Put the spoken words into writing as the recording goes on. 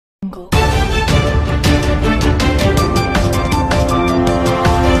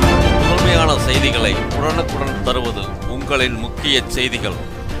உண்மையான செய்திகளை உடனுக்குடன் தருவது உங்களின் முக்கிய செய்திகள்.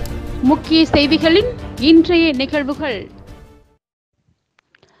 முக்கிய செய்திகளின் இன்றைய நிகழ்வுகள்.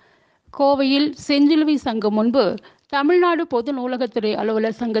 கோவையில் செஞ்சிலுவை சங்கம் முன்பு தமிழ்நாடு பொது நூலகத்துறை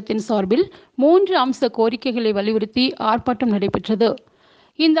அலுவலர் சங்கத்தின் சார்பில் 3 அம்ச கோரிக்கைகளை வலியுறுத்தி ஆர்ப்பாட்டம் நடைபெற்றது.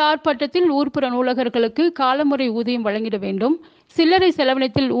 இந்த ஆர்ப்பாட்டத்தில் ஊர்ப்புற நூலகர்களுக்கு காலமுறை ஊதியம் வழங்கிட வேண்டும், சில்லறை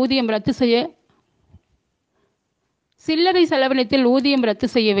செலவினத்தில் ஊதியம் ரத்து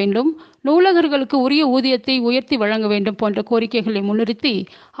செய்ய வேண்டும், நூலகர்களுக்கு உரிய ஊதியத்தை உயர்த்தி வழங்க வேண்டும் போன்ற கோரிக்கைகளை முன்னிறுத்தி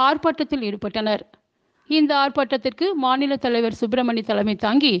ஆர்ப்பாட்டத்தில் ஈடுபட்டனர். இந்த ஆர்ப்பாட்டத்திற்கு மாநில தலைவர் சுப்பிரமணி தலைமை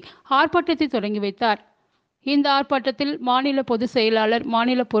தாங்கி ஆர்ப்பாட்டத்தை தொடங்கி வைத்தார். இந்த ஆர்ப்பாட்டத்தில் மாநில பொதுச் செயலாளர்,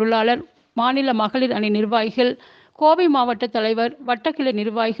 மாநில பொருளாளர், மாநில மகளிர் அணி நிர்வாகிகள், கோவை மாவட்ட தலைவர், வட்டக்கிளை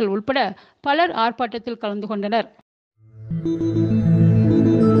நிர்வாகிகள் உள்பட பலர் ஆர்ப்பாட்டத்தில் கலந்து கொண்டனர்.